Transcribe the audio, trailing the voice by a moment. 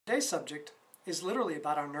today's subject is literally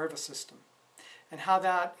about our nervous system and how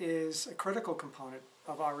that is a critical component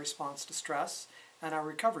of our response to stress and our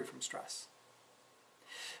recovery from stress.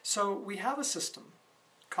 So we have a system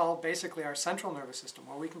called basically our central nervous system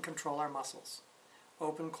where we can control our muscles.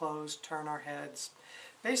 Open, close, turn our heads.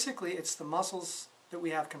 Basically, it's the muscles that we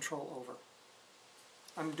have control over.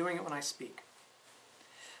 I'm doing it when I speak.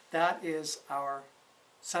 That is our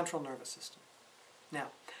central nervous system. Now,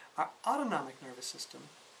 our autonomic nervous system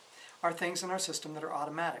are things in our system that are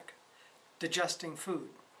automatic. Digesting food,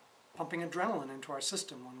 pumping adrenaline into our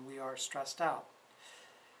system when we are stressed out.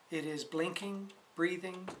 It is blinking,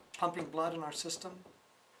 breathing, pumping blood in our system.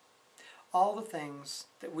 All the things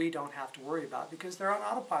that we don't have to worry about because they're on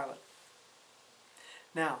autopilot.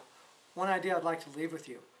 Now, one idea I'd like to leave with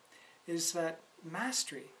you is that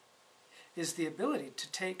mastery is the ability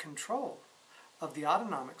to take control of the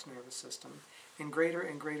autonomic nervous system in greater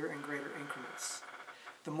and greater and greater increments.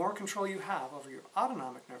 The more control you have over your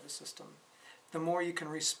autonomic nervous system, the more you can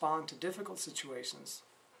respond to difficult situations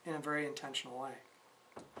in a very intentional way.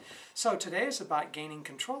 So today is about gaining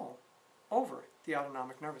control over the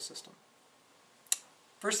autonomic nervous system.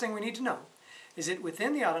 First thing we need to know is that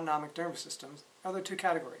within the autonomic nervous system are there two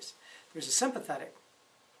categories. There's a sympathetic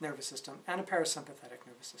nervous system and a parasympathetic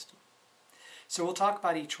nervous system. So we'll talk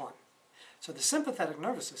about each one. So the sympathetic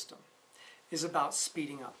nervous system is about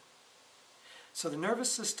speeding up. So the nervous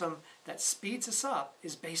system that speeds us up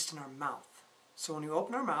is based in our mouth. So when we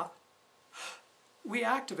open our mouth, we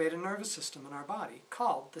activate a nervous system in our body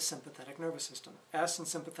called the sympathetic nervous system. S in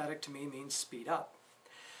sympathetic to me means speed up.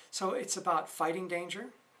 So it's about fighting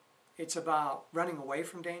danger. It's about running away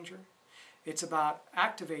from danger. It's about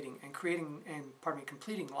activating and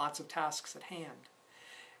completing lots of tasks at hand.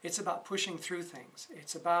 It's about pushing through things.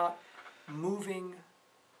 It's about moving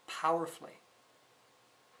powerfully.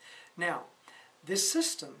 Now, this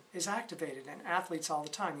system is activated in athletes all the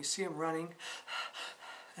time. You see them running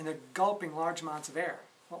and they're gulping large amounts of air.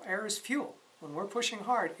 Well, air is fuel. When we're pushing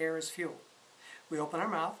hard, air is fuel. We open our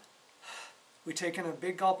mouth, we take in a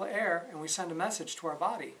big gulp of air, and we send a message to our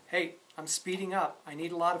body. Hey, I'm speeding up. I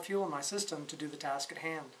need a lot of fuel in my system to do the task at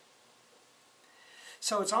hand.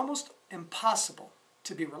 So it's almost impossible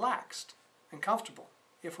to be relaxed and comfortable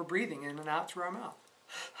if we're breathing in and out through our mouth.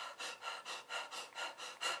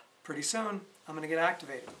 Pretty soon, I'm going to get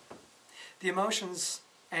activated. The emotions,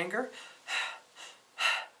 anger,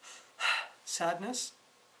 sadness,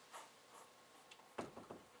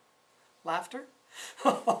 laughter,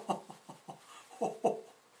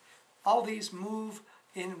 all these move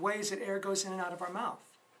in ways that air goes in and out of our mouth.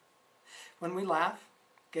 When we laugh,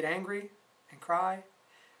 get angry, and cry,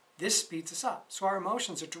 this speeds us up. So our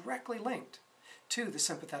emotions are directly linked to the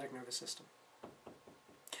sympathetic nervous system.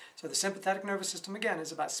 So the sympathetic nervous system, again,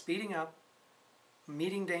 is about speeding up,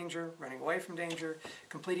 meeting danger, running away from danger,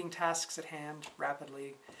 completing tasks at hand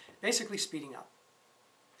rapidly, basically speeding up.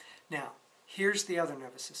 Now, here's the other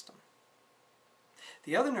nervous system.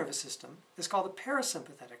 The other nervous system is called the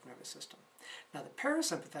parasympathetic nervous system. Now, the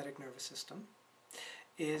parasympathetic nervous system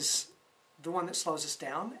is the one that slows us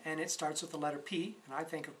down, and it starts with the letter P, and I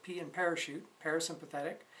think of P in parachute,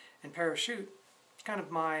 parasympathetic, and parachute. It's kind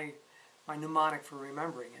of my mnemonic for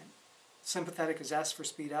remembering it. Sympathetic is S for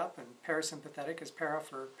speed up, and parasympathetic is para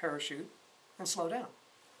for parachute, and slow down.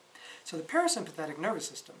 So the parasympathetic nervous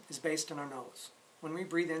system is based in our nose. When we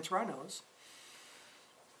breathe in through our nose,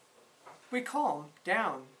 we calm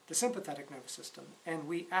down the sympathetic nervous system, and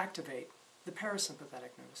we activate the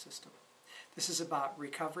parasympathetic nervous system. This is about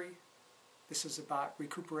recovery. This is about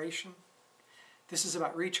recuperation. This is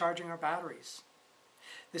about recharging our batteries.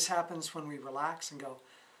 This happens when we relax and go,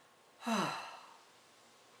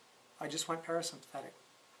 I just went parasympathetic.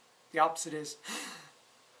 The opposite is,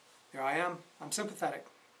 there I am, I'm sympathetic.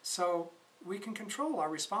 So we can control our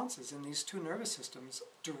responses in these two nervous systems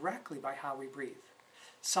directly by how we breathe.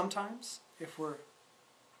 Sometimes, if we're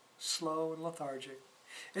slow and lethargic,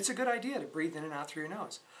 it's a good idea to breathe in and out through your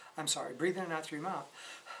nose. Breathe in and out through your mouth.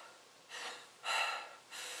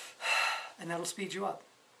 And that'll speed you up.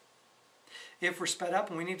 If we're sped up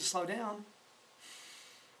and we need to slow down,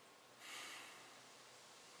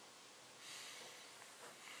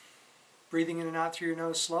 breathing in and out through your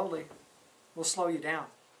nose slowly will slow you down.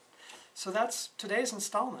 So that's today's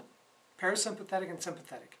installment, parasympathetic and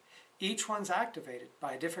sympathetic. Each one's activated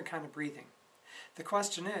by a different kind of breathing. The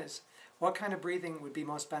question is, what kind of breathing would be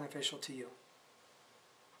most beneficial to you?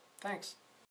 Thanks.